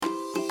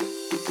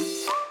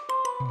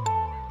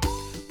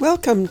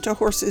Welcome to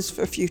Horses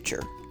for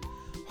Future.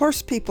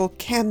 Horse people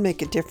can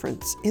make a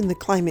difference in the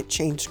climate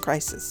change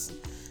crisis.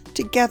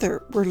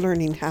 Together, we're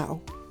learning how.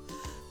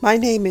 My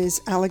name is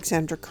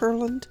Alexandra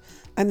Kurland.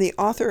 I'm the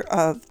author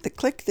of The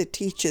Click That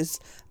Teaches,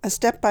 a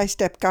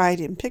step-by-step guide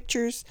in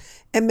pictures,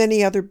 and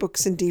many other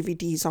books and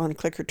DVDs on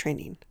clicker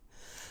training.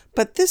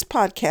 But this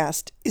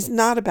podcast is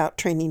not about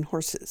training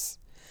horses.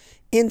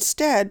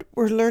 Instead,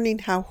 we're learning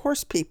how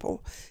horse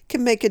people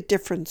can make a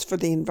difference for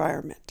the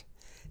environment.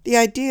 The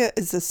idea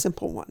is a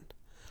simple one.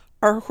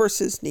 Our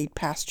horses need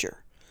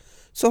pasture.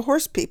 So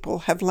horse people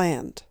have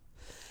land.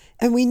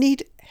 And we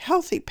need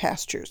healthy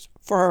pastures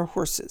for our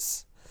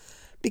horses.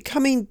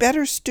 Becoming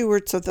better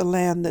stewards of the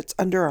land that's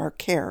under our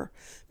care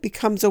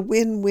becomes a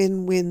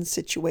win-win-win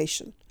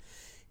situation.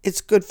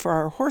 It's good for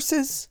our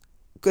horses,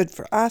 good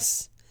for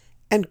us,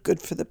 and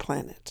good for the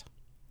planet.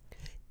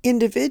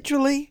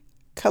 Individually,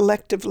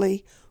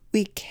 collectively,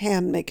 we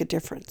can make a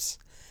difference.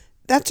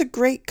 That's a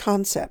great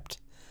concept.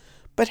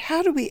 But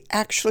how do we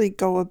actually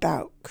go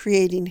about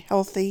creating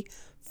healthy,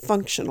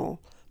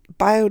 functional,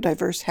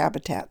 biodiverse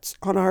habitats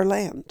on our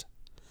land?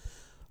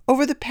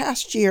 Over the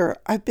past year,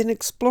 I've been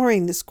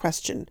exploring this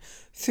question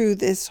through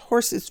this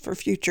Horses for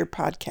Future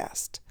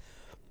podcast.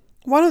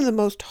 One of the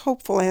most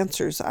hopeful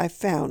answers I've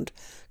found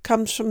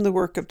comes from the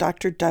work of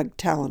Dr. Doug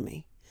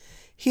Tallamy.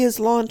 He has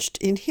launched,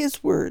 in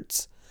his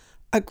words,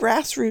 a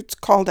grassroots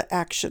call to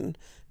action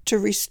to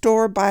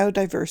restore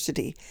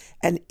biodiversity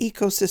and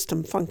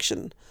ecosystem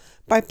function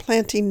by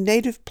planting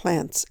native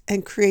plants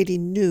and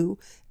creating new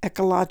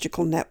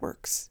ecological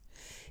networks.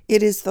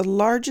 It is the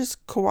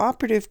largest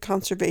cooperative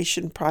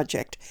conservation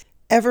project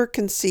ever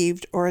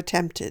conceived or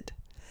attempted.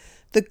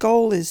 The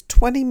goal is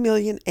 20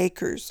 million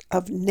acres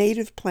of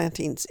native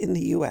plantings in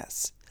the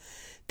U.S.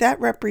 That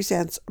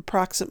represents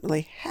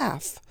approximately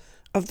half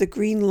of the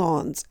green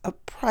lawns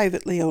of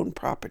privately owned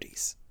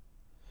properties.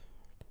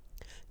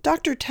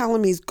 Dr.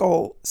 Tallamy's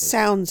goal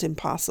sounds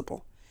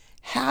impossible.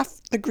 Half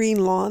the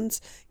green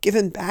lawns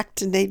given back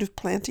to native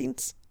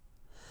plantings?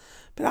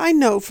 But I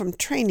know from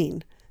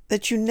training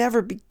that you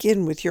never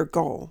begin with your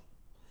goal.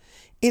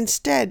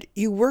 Instead,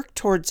 you work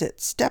towards it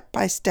step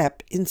by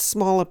step in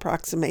small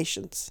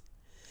approximations.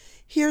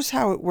 Here's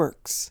how it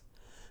works.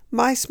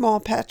 My small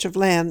patch of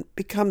land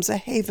becomes a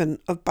haven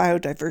of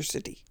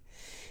biodiversity.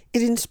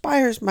 It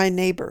inspires my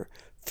neighbor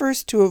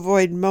first to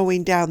avoid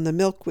mowing down the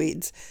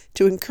milkweeds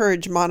to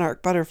encourage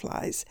monarch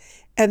butterflies,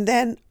 and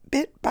then,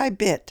 bit by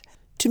bit,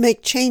 to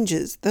make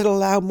changes that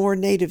allow more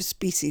native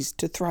species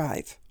to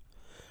thrive.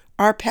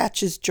 Our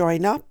patches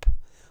join up,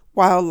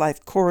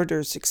 wildlife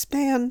corridors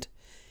expand.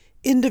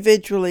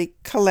 Individually,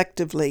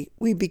 collectively,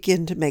 we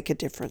begin to make a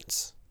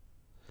difference.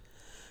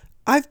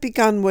 I've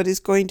begun what is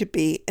going to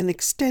be an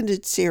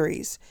extended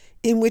series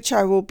in which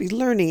I will be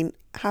learning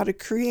how to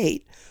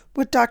create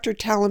what Dr.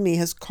 Tallamy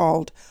has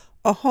called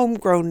a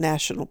homegrown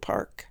national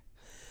park.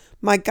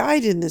 My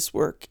guide in this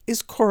work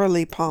is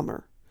Coralie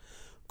Palmer.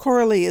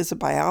 Coralie is a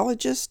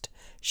biologist.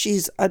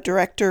 She's a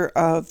director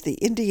of the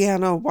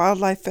Indiana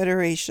Wildlife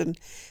Federation,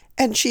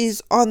 and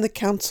she's on the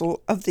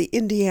council of the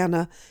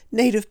Indiana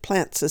Native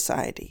Plant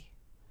Society.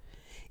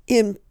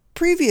 In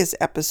previous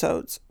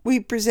episodes, we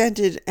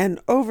presented an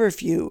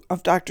overview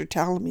of Dr.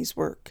 Tallamy's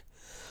work.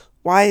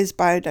 Why is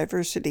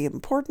biodiversity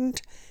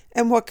important,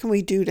 and what can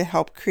we do to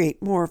help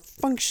create more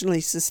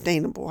functionally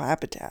sustainable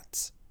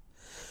habitats?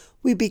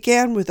 We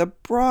began with a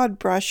broad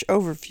brush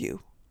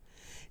overview.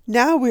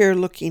 Now we are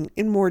looking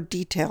in more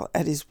detail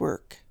at his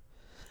work.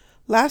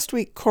 Last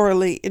week,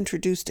 Coralie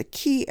introduced a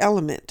key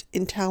element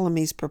in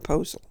Tallamy's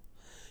proposal,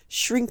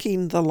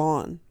 shrinking the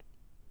lawn.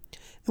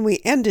 And we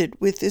ended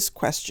with this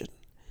question.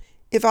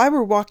 If I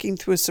were walking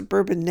through a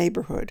suburban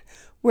neighborhood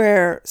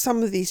where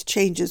some of these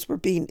changes were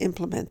being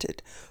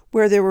implemented,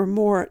 where there were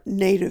more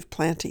native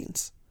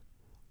plantings,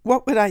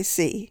 what would I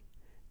see?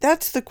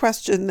 That's the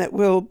question that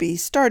we'll be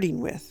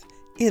starting with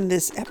in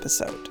this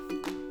episode.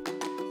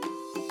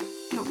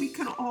 We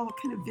can all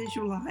kind of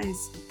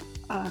visualize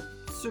a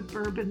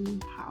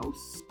suburban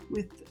house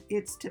with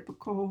its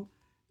typical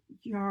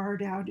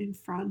yard out in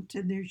front,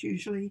 and there's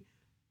usually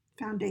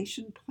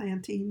foundation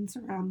plantings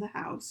around the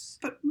house.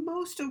 But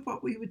most of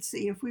what we would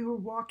see if we were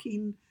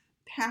walking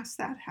past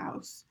that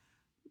house,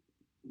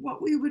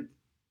 what we would,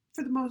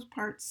 for the most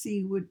part,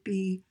 see would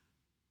be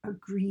a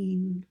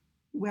green,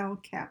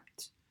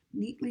 well-kept,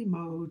 neatly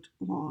mowed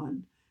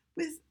lawn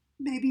with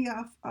maybe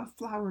a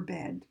flower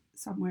bed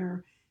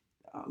somewhere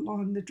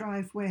along the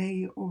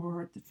driveway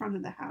or at the front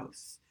of the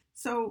house.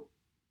 So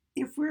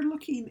if we're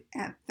looking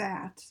at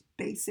that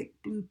basic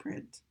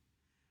blueprint,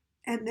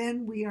 and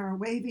then we are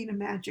waving a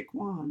magic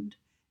wand,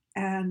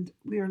 and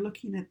we are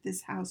looking at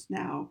this house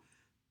now,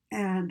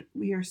 and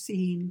we are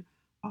seeing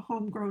a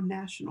homegrown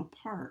national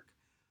park,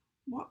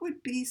 what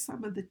would be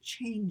some of the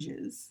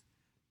changes?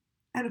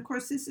 And of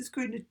course, this is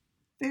going to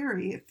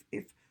vary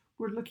if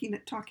we're looking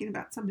at talking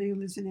about somebody who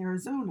lives in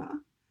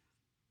Arizona.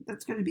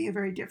 That's going to be a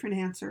very different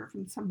answer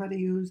from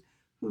somebody who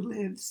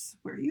lives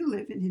where you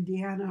live in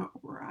Indiana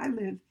or where I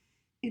live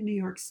in New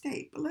York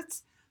State. But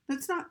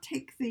let's not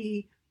take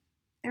the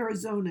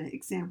Arizona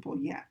example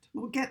yet.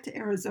 We'll get to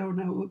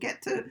Arizona. We'll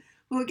get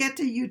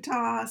to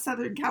Utah,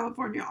 Southern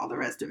California, all the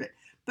rest of it.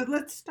 But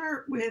let's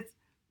start with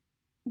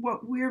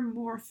what we're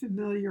more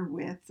familiar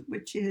with,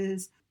 which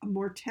is a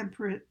more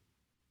temperate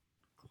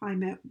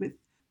climate with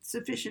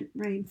sufficient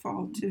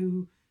rainfall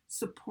to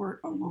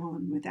support a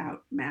lawn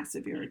without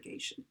massive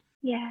irrigation.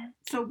 Yeah.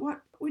 So,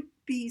 what would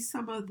be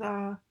some of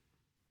the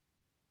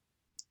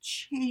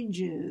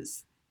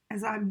changes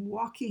as I'm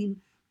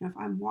walking? If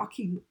I'm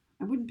walking,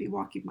 I wouldn't be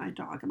walking my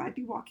dog. I might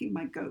be walking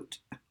my goat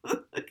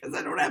because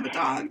I don't have a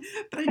dog,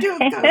 but I do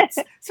have goats.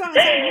 So as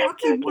I'm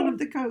walking one Okay. of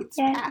the goats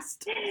Yeah.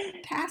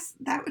 past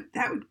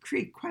that would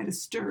create quite a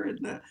stir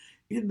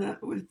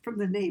from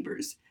the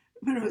neighbors.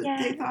 They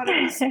Yeah. thought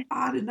it was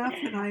odd enough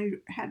when I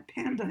had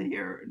Panda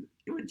here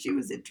when she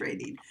was in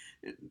training.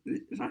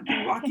 I'd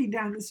be walking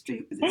down the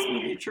street with this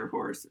miniature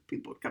horse.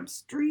 People would come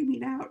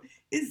streaming out.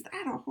 Is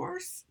that a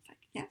horse? It's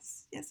like,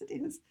 yes, yes, it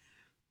is.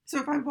 So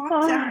Oh. if I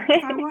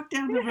walk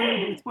down the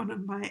road with one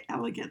of my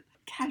elegant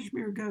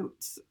cashmere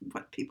goats,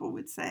 what people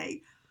would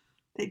say,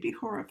 they'd be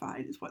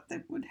horrified is what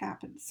that would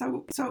happen.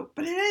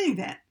 But in any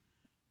event,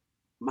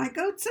 my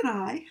goats and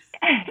I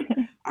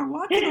are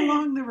walking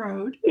along the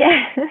road.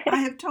 Yeah. I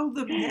have told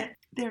them that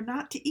they're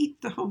not to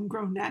eat the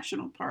homegrown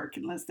national park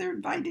unless they're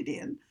invited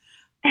in.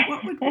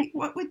 What would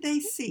they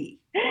see?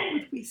 What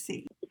would we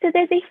see? So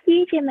there's a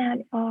huge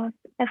amount of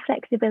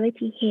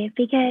flexibility here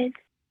because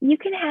you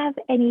can have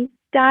any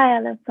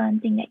style of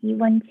planting that you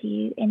want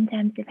to in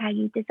terms of how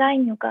you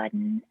design your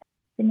garden,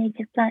 the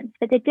native plants.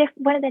 But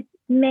one of the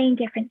main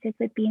differences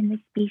would be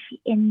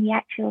in the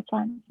actual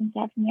plants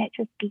themselves, in the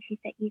actual species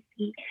that you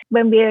see.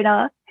 When we're in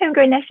our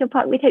homegrown national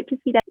park, we'd hope to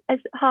see that as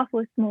half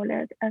or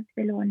smaller of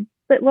the lawns.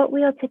 But what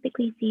we'll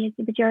typically see is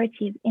the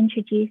majority of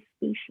introduced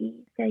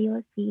species. So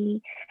you'll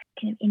see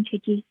kind of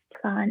introduced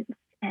plants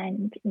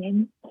and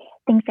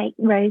things like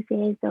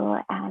roses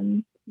or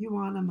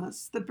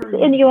Euonymus, the in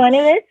burning bush.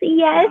 euonymus,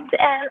 yes.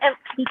 Yeah. And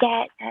we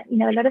get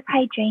a lot of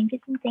hydrangeas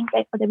and things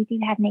like. Although we do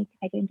have native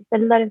hydrangeas, but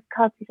a lot of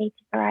cultivated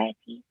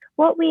varieties.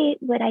 What we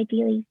would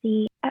ideally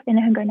see up in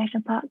a homegrown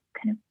national park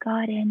kind of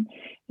garden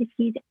is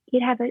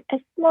you'd have a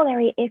small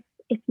area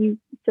if you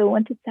still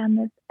wanted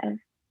some of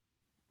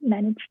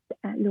managed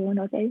lawn,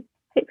 although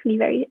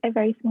hopefully a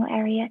very small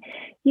area.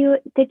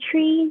 The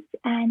trees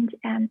and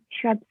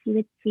shrubs you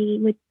would see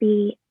would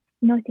be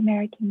North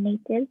American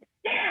natives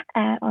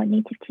or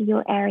native to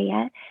your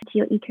area, to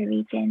your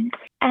ecoregion.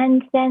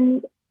 And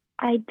then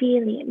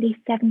ideally at least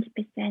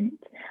 70%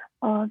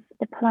 of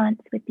the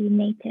plants would be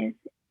native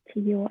to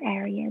your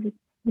area,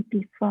 would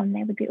be from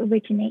there,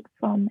 originate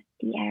from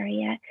the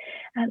area.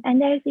 And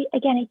there's,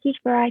 again, a huge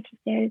variety.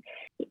 So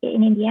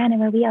in Indiana,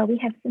 where we are, we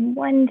have some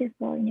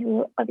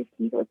wonderful,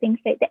 obviously things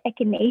like the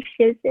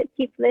echinaceas that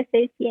people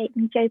associate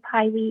with Joe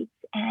Pye weeds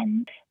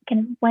and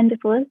kind of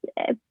wonderful,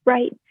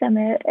 bright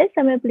summer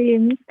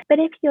blooms. But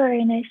if you're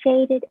in a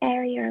shaded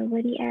area or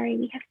woody area,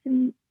 we have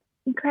some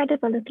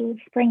incredible little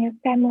spring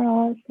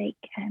ephemerals like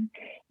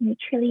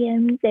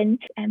trilliums and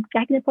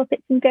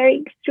dragonopopits and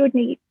very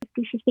extraordinary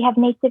species. We have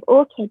native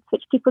orchids,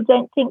 which people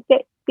don't think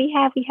that we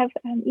have. We have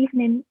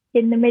even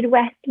in the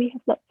Midwest, we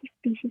have lots of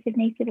species of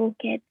native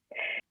orchids.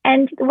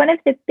 And one of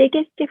the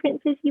biggest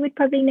differences you would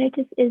probably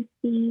notice is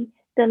the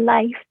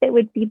life that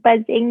would be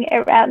buzzing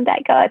around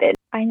that garden.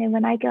 I know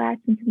when I go out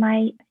into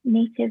my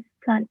native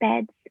plant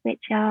beds,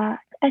 which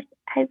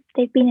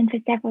they've been in for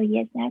several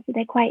years now, so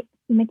they're quite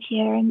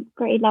mature and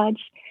very large,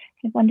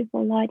 kind of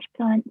wonderful large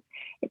plants.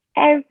 It's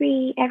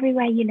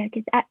everywhere you look,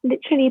 it's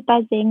literally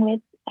buzzing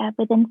with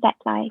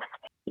insect life.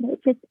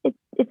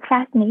 It's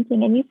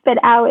fascinating, and you spend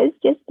hours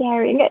just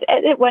staring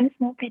at one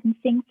small bed and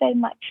seeing so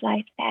much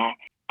life there.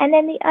 And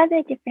then the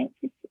other difference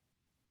is,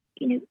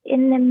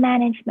 in the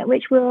management,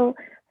 which we'll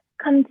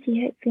come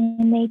to hopefully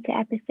in later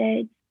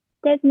episodes.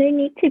 There's no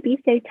need to be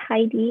so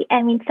tidy.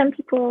 I mean, some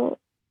people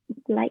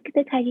like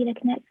the tidy look,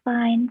 and that's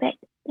fine. But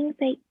things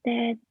like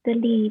the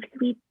leaves,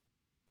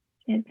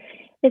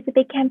 there's a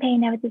big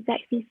campaign now with the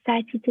Zaxby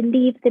Society to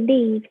leave the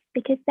leaves,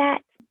 because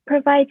that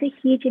provides a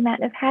huge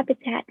amount of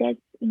habitat. There's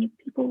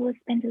people will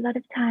spend a lot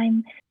of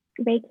time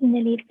raking the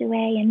leaves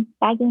away and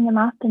bagging them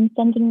up and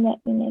sending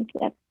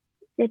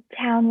the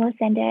town will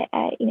send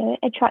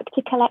a truck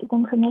to collect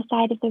them from the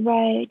side of the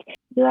road.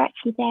 You're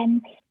actually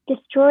then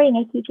destroying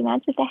a huge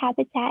amount of the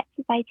habitat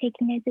by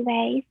taking those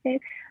away. So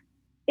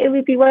it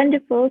would be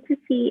wonderful to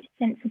see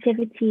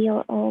sensitivity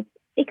or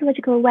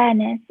ecological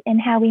awareness in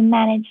how we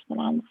manage the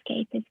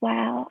landscape as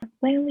well.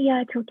 When we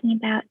are talking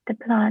about the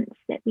plants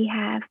that we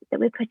have,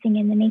 that we're putting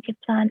in the native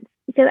plants,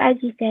 so as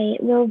you say,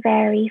 it will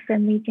vary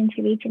from region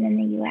to region in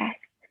the US.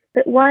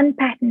 But one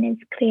pattern is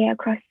clear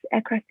across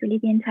really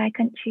the entire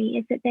country,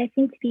 is that there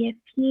seem to be a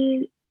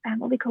few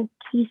what we call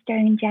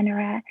keystone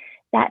genera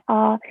that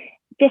are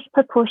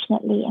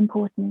disproportionately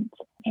important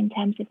in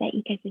terms of their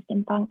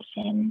ecosystem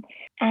function.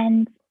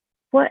 And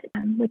what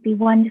would be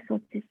wonderful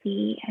to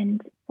see,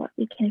 and what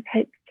we can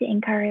hope to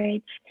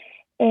encourage,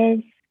 is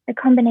a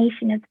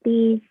combination of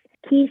these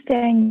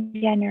keystone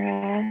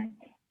genera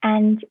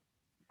and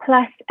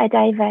plus a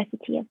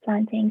diversity of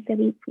planting. So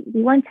we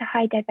want a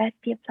high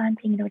diversity of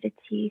planting in order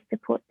to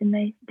support the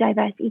most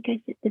diverse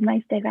ecosystem, the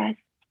most diverse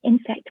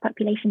insect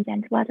populations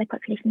and wildlife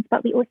populations.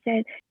 But we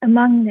also,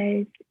 among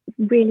those,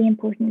 really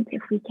important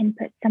if we can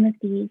put some of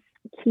these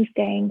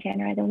keystone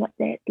genera,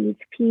 these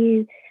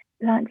few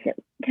plants that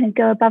kind of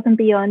go above and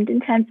beyond in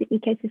terms of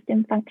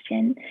ecosystem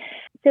function.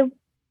 So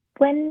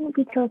when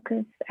we talk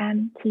of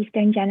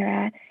keystone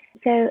genera,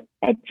 so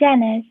a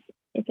genus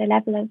is a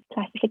level of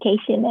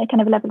classification, a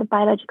kind of level of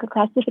biological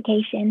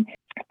classification.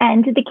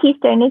 And the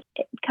keystone it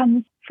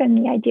comes from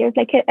the idea of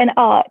like an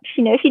arch.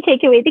 If you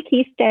take away the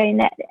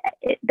keystone,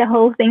 the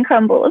whole thing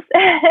crumbles.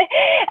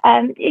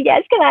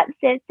 It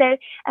collapses. So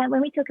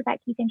when we talk about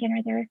keystone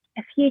genera, there are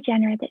a few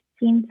genera that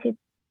seem to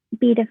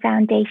be the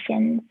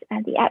foundations,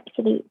 the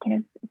absolute kind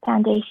of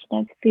foundation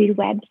of food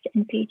webs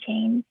and food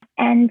chains.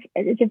 And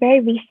it's a very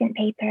recent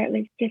paper. It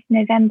was just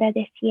November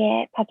this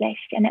year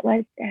published, and it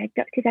was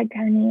Dr. Doug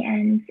Tony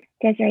and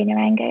Desiree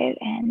Narango.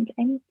 And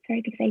I'm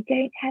sorry because I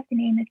don't have the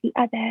name of the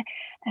other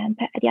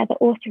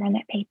author on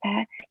that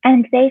paper.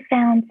 And they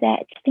found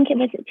that I think it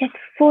was just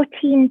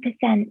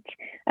 14%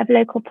 of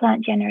local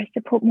plant genera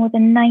support more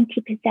than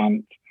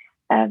 90%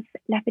 of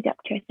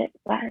Lepidopterus,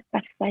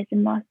 butterflies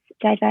and moths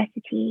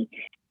diversity,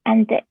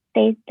 and that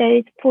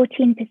those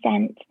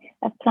 14%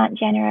 of plant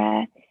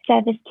genera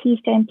serve as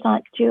keystone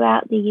plants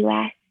throughout the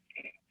US.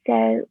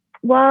 So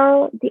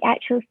while the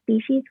actual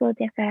species will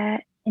differ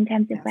in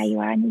terms of where you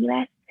are in the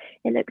US,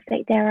 it looks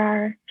like there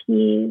are a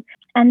few.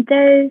 And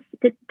those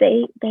that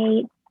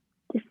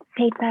this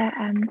paper,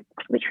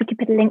 which we could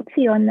put a link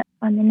to on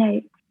the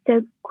notes.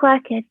 So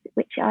Quercus,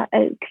 which are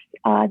oaks,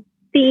 are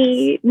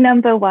the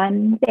number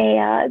one. They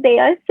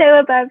are so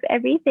above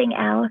everything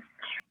else.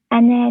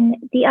 And then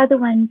the other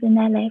ones in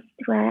their list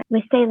were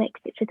Salix,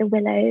 which are the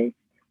willows,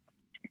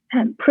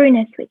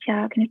 Prunus, which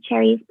are kind of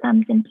cherries,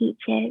 plums, and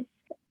peaches,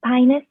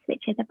 Pinus,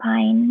 which are the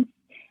pines,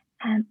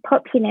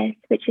 Populus,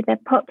 which are the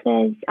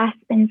poplars,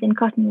 aspens, and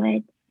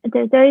cottonwoods.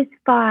 Those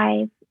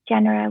 5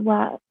 genera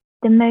were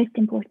the most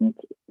important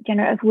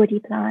genera of woody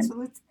plants.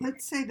 So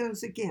let's say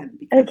those again,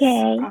 because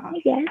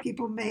yes.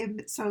 People may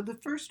have. So the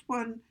first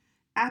one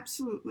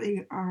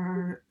absolutely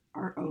are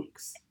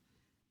oaks.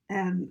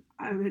 And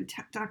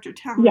Dr.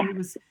 Talley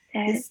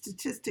his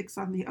statistics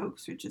on the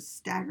oaks are just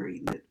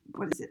staggering. That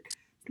what is it?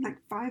 Like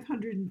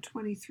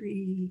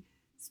 523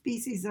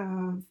 species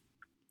of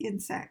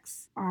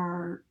insects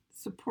are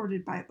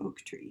supported by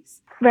oak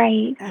trees.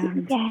 Right.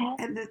 And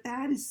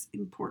that is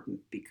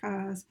important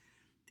because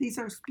these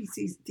are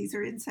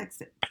insects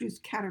that produce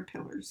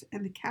caterpillars,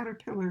 and the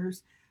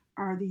caterpillars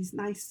are these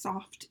nice,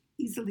 soft,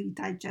 easily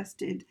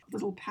digested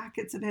little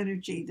packets of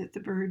energy that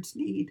the birds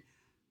need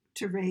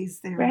to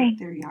raise their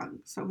young.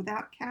 So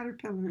without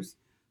caterpillars,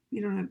 we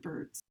don't have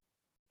birds.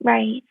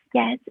 Right.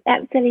 Yes,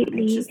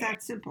 absolutely. It's just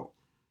that simple.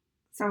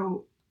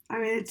 So I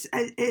mean,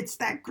 it's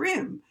that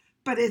grim,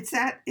 but it's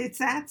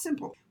that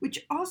simple.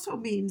 Which also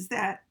means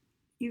that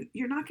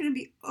you're not going to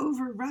be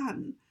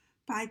overrun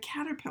by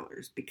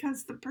caterpillars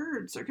because the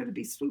birds are going to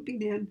be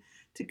swooping in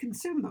to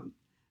consume them.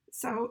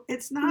 So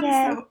it's not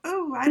as though I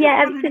don't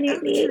want an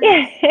oak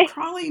tree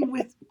crawling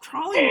with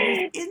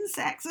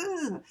insects.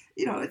 Ugh.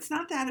 It's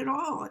not that at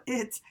all.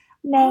 It's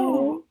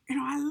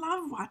I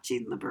love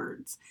watching the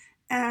birds,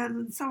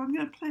 and so I'm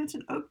going to plant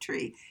an oak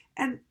tree.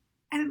 And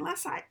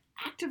unless I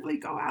actively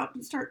go out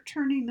and start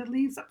turning the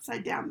leaves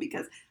upside down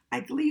because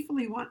I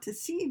gleefully want to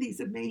see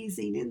these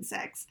amazing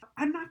insects,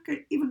 I'm not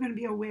even going to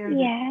be aware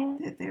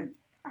that they're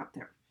out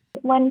there.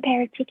 One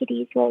pair of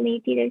chickadees will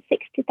need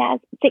 6 to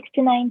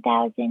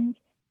 9,000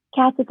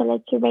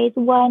 caterpillars to raise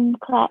one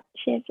clutch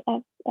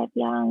of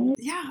young.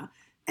 Yeah,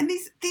 and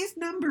these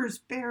numbers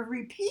bear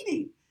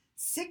repeating.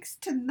 6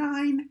 to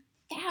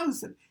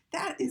 9,000.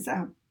 That is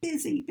a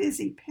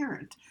busy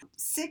parent.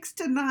 6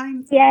 to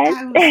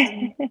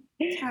 9,000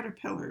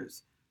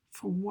 caterpillars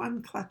for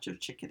one clutch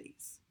of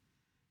chickadees.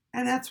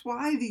 And that's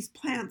why these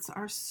plants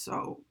are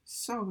so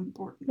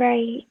important.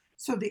 Right.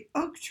 So the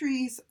oak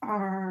trees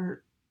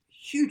are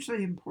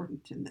hugely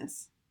important in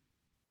this.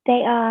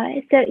 They are.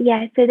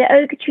 So the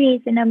oak tree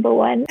is the number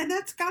one. And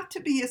that's got to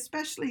be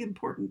especially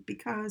important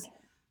because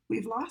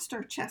we've lost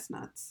our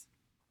chestnuts.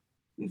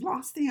 We've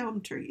lost the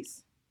elm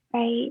trees.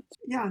 Right.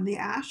 Yeah, and the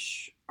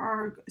ash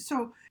are...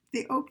 So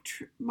the oak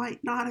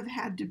might not have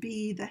had to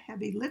be the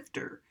heavy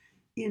lifter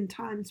in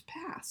times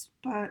past,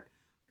 but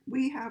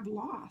we have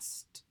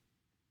lost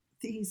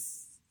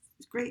these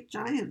great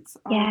giants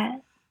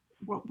of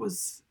what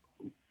was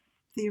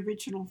the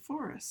original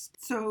forest.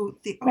 So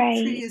the oak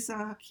tree is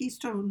a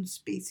keystone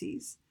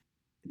species.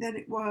 Then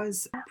it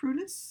was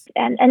Prunus.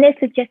 And this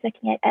was just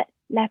looking at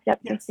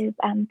Lepidopterus,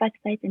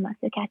 butterflies and moths,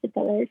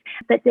 caterpillars.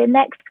 But the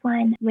next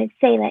one was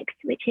Salix,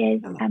 which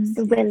is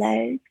the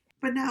willows.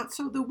 But now,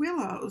 so the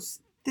willows,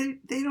 they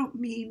don't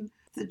mean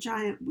the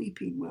giant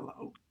weeping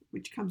willow,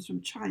 which comes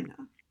from China.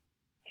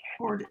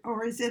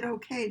 Or is it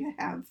okay to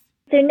have...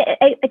 So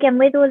again,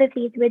 with all of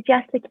these, we're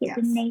just looking at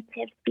the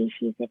native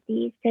species of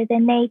these. So the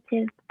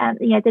native,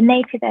 the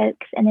native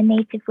oaks and the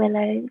native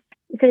willows.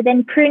 So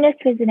then prunus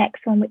was the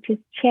next one, which is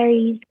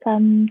cherries,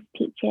 plums,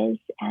 peaches,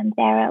 and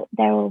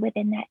they're all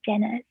within that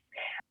genus.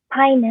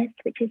 Pinus,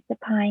 which is the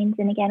pines,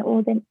 and again,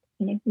 all the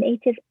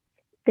native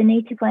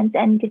ones,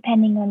 and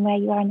depending on where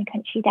you are in the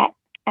country, that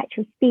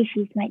actual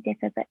species might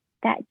differ, but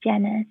that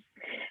genus.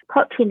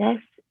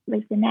 Populus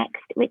was the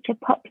next, which are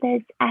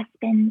poplars,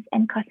 aspens,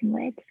 and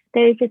cottonwoods.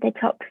 Those are the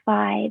top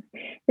 5.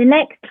 The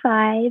next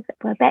 5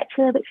 were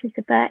betula, which is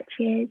the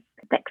birches,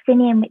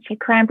 vaccinium, which are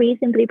cranberries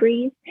and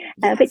blueberries,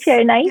 which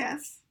are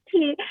nice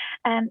too.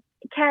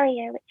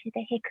 Carrier, which are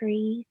the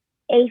hickories,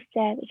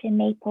 acer, which are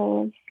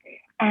maples,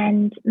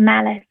 and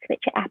malus,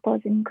 which are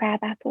apples and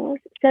crab apples.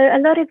 So a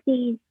lot of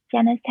these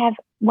genus have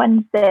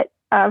ones that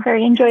are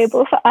very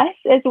enjoyable for us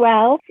as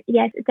well.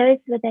 Yes, those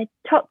were the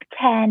top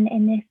 10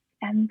 in this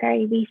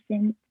very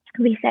recent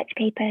research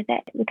paper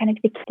that were kind of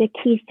the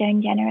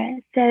keystone genera.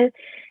 So,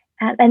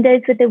 and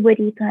those were the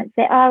woody plants.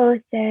 They are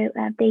also,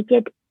 they're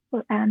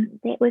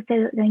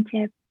also going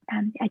to,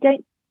 I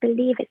don't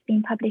believe it's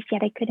been published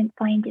yet. I couldn't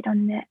find it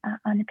on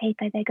the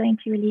paper. They're going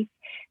to release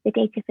the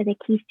data for the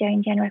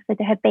keystone genera for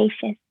the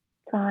herbaceous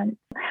plants.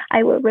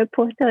 I will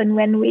report on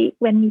when we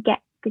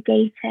get the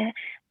data.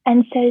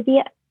 And so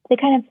the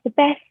kind of the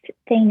best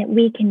thing that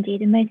we can do,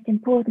 the most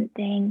important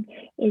thing,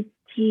 is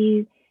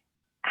to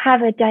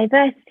have a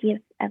diversity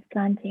of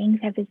plantings,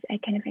 have as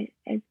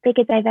big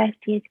a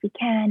diversity as we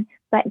can,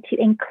 but to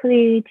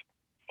include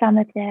some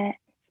of the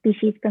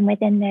species from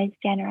within those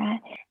genera.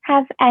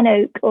 Have an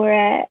oak or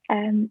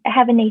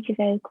have a native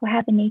oak, or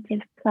have a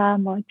native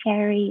plum or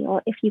cherry,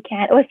 or if you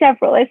can, or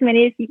several, as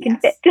many as you can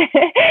fit.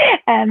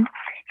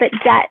 But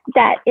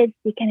that is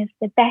the kind of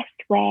the best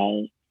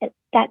way.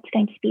 That's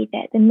going to be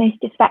the most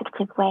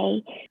effective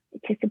way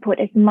to support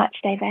as much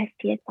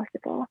diversity as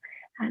possible,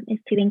 is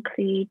to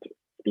include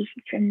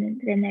species from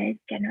within those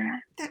genera.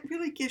 That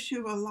really gives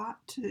you a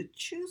lot to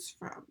choose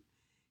from,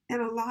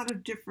 and a lot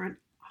of different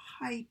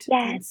height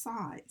and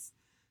size.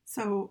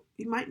 So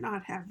you might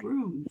not have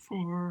room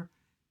for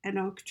an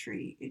oak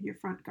tree in your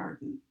front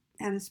garden,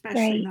 and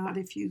especially not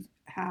if you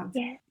have,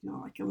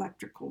 like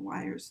electrical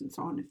wires and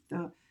so on. If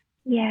the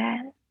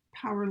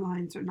power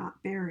lines are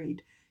not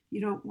buried, you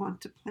don't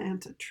want to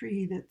plant a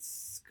tree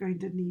that's going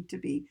to need to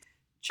be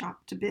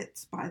chopped to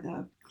bits by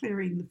the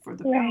clearing for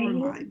the power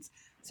lines.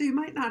 So you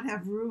might not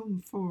have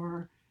room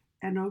for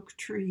an oak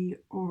tree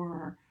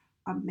or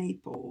a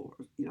maple,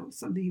 or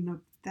something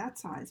of that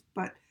size.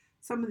 But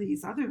some of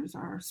these others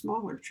are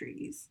smaller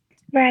trees.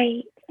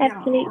 Right,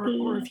 absolutely.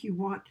 Or if you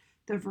want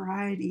the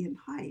variety in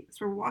height.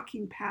 So we're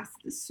walking past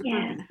this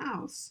suburban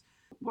house.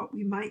 What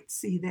we might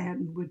see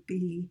then would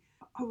be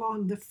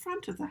along the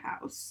front of the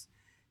house,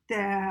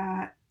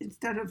 that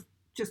instead of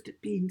just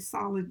it being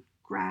solid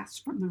grass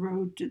from the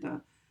road to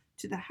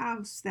the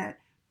house, that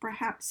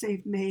perhaps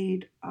they've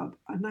made a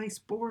nice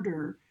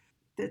border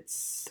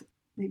that's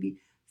maybe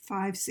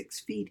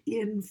 5-6 feet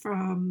in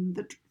from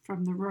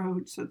the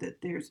road, so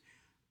that there's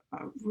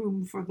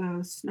room for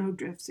the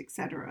snowdrifts,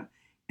 etc.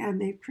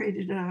 And they've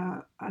created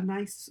a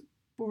nice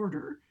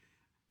border.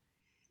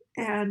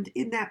 And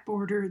in that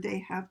border, they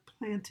have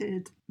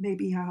planted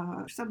maybe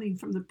something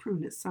from the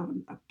prunus, so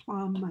a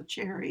plum, a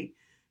cherry,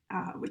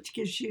 which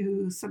gives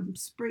you some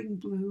spring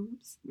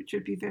blooms, which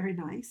would be very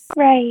nice.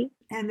 Right.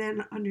 And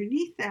then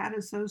underneath that,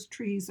 as those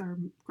trees are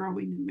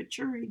growing and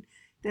maturing,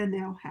 then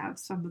they'll have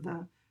some of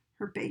the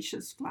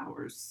herbaceous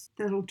flowers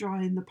that'll draw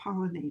in the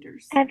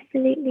pollinators.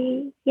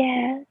 Absolutely,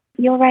 yeah.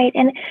 You're right.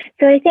 And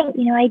so I think,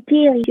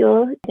 ideally,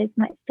 you'll as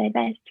much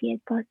diversity as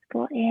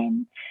possible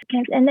in,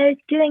 and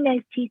doing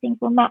those two things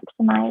will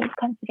maximize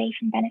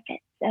conservation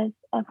benefits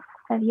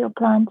of your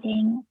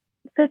planting.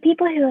 For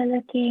people who are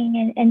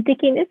looking and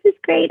thinking this is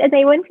great and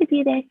they want to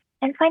do this,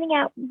 and finding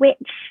out which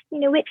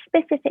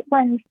specific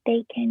ones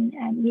they can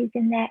use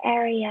in their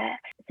area.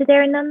 So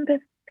there are a number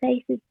of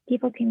places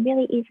people can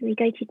really easily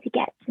go to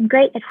get some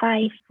great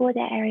advice for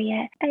their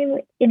area. I'm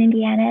in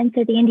Indiana, and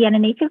so the Indiana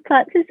Native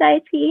Plant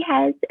Society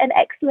has an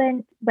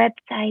excellent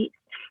website.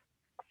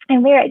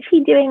 And we're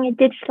actually doing a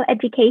digital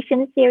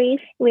education series.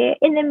 We're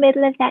in the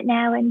middle of that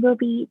now, and we'll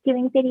be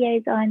doing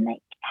videos on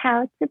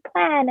how to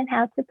plan and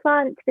how to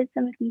plant with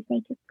some of these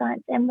native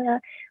plants. And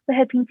we're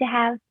hoping to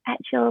have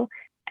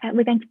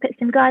we're going to put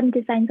some garden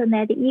designs on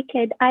there that you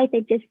could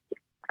either just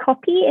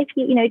copy if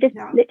you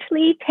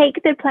literally take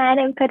the plan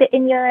and put it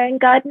in your own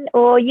garden,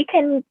 or you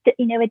can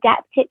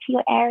adapt it to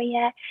your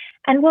area.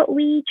 And what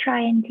we try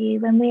and do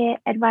when we're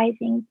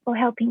advising or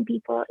helping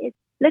people is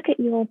look at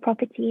your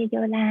property,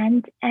 your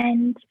land,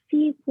 and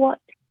see what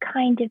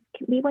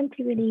we want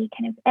to really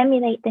kind of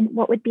emulate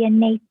what would be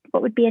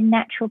a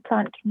natural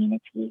plant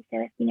community.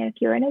 So if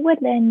you're in a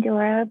woodland,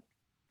 or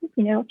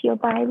if you're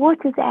by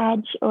water's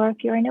edge, or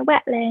if you're in a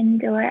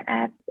wetland or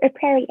a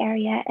prairie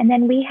area. And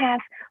then we have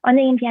on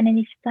the Indiana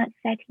Native Plant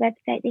Society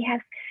website, they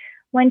have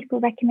wonderful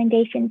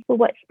recommendations for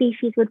what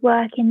species would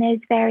work in those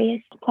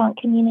various plant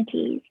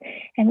communities.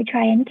 And we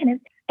try and kind of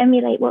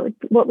emulate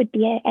what would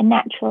be a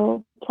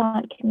natural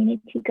plant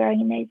community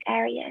growing in those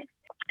areas.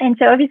 And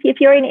so obviously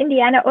if you're in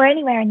Indiana or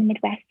anywhere in the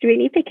Midwest,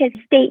 really, because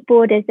state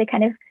borders are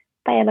kind of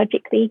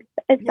biologically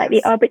slightly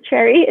Yes.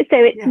 arbitrary. So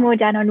it's Yeah. more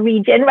done on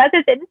region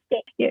rather than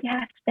state. You don't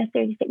have to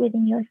necessarily sit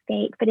within your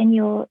state, but in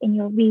your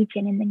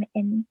region in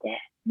the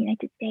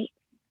United States.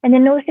 And the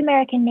North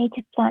American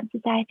Native Plant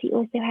Society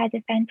also has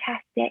a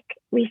fantastic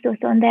resource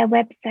on their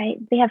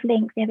website. They have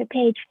links. They have a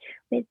page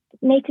with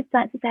native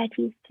plant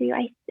societies through,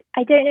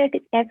 I don't know if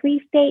it's every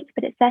state,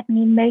 but it's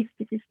certainly most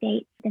of the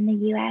states in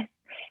the US.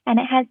 And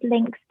it has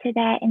links to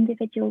their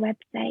individual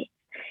websites.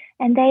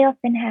 And they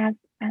often have,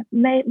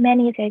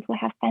 many of those will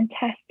have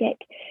fantastic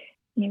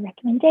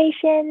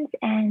recommendations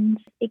and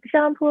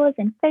examples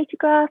and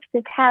photographs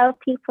of how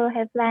people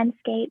have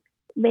landscaped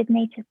with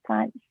native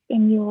plants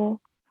in your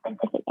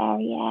specific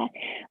area,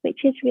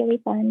 which is really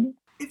fun.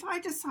 If I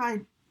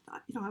decide,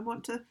 I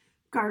want to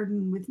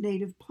garden with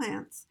native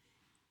plants,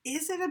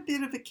 is it a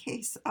bit of a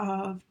case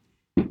of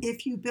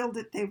if you build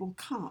it, they will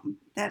come?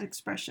 That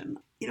expression.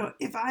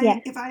 If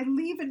Yes. I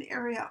leave an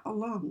area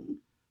alone,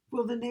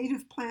 will the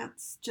native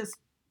plants just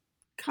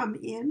come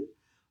in,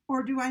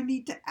 or do I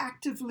need to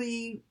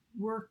actively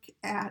work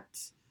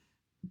at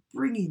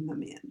bringing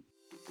them in?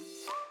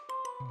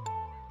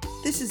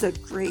 This is a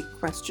great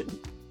question,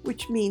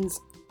 which means,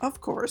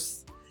 of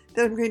course,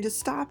 that I'm going to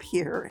stop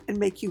here and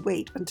make you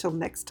wait until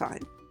next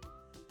time.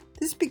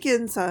 This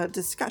begins a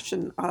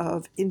discussion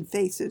of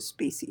invasive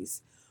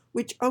species,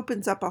 which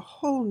opens up a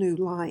whole new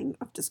line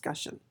of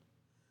discussion.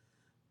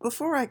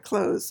 Before I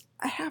close,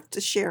 I have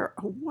to share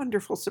a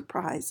wonderful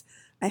surprise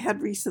I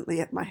had recently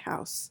at my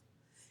house.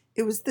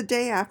 It was the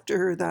day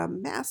after the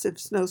massive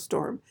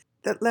snowstorm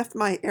that left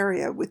my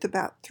area with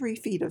about 3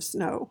 feet of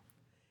snow.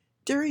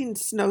 During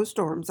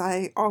snowstorms,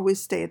 I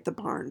always stay at the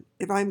barn.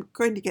 If I'm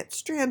going to get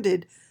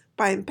stranded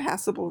by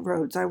impassable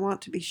roads, I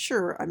want to be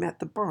sure I'm at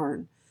the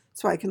barn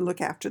so I can look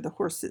after the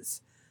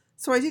horses.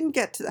 So I didn't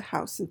get to the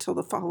house until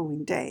the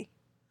following day.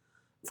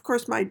 Of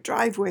course, my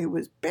driveway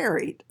was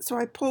buried, so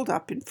I pulled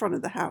up in front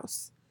of the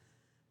house.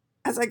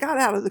 As I got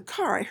out of the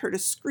car, I heard a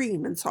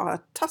scream and saw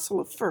a tussle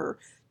of fur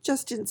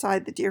just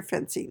inside the deer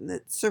fencing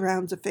that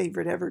surrounds a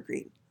favorite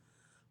evergreen.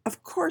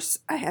 Of course,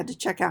 I had to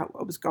check out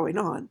what was going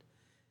on.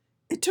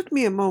 It took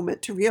me a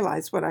moment to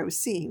realize what I was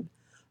seeing.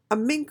 A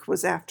mink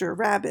was after a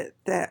rabbit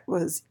that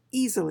was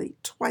easily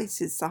twice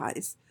his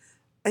size.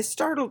 I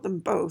startled them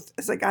both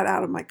as I got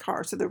out of my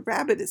car, so the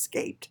rabbit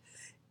escaped,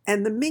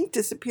 and the mink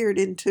disappeared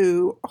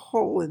into a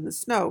hole in the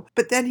snow.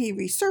 But then he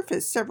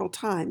resurfaced several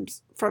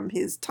times from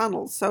his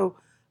tunnel, so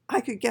I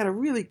could get a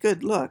really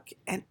good look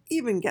and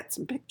even get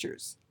some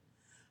pictures.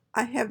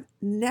 I have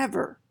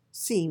never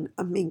seen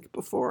a mink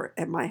before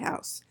at my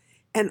house,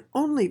 and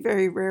only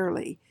very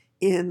rarely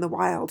in the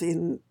wild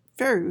in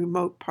very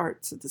remote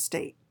parts of the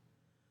state.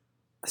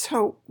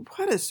 So,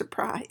 what a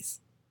surprise!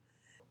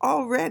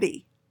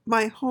 Already,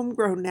 my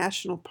homegrown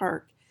national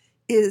park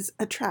is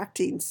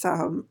attracting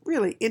some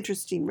really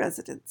interesting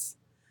residents.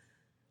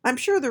 I'm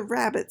sure the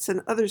rabbits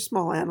and other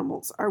small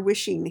animals are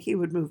wishing he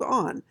would move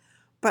on,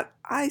 but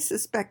I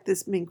suspect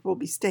this mink will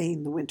be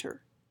staying the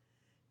winter.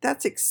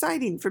 That's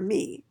exciting for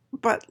me,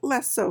 but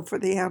less so for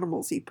the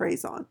animals he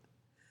preys on.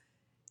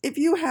 If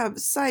you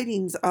have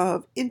sightings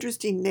of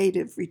interesting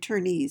native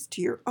returnees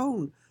to your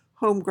own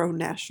homegrown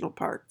national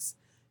parks,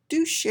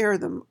 do share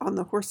them on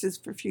the Horses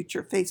for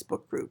Future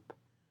Facebook group.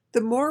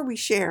 The more we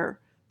share,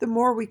 the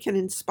more we can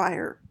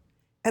inspire,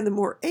 and the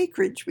more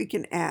acreage we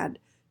can add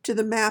to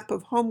the map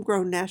of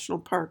homegrown national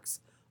parks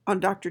on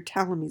Dr.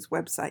 Tallamy's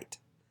website.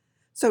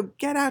 So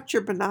get out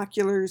your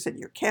binoculars and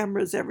your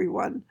cameras,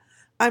 everyone.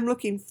 I'm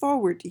looking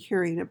forward to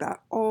hearing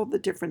about all the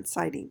different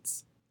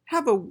sightings.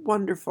 Have a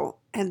wonderful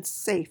and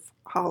safe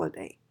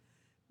holiday.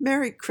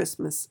 Merry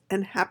Christmas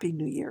and Happy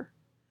New Year.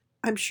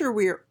 I'm sure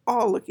we are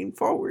all looking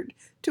forward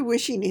to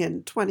wishing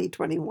in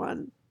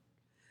 2021.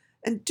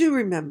 And do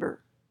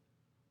remember,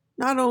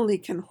 not only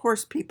can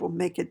horse people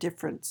make a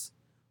difference,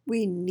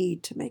 we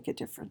need to make a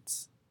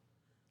difference.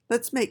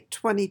 Let's make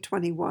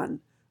 2021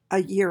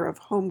 a year of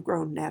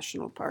homegrown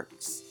national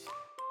parks.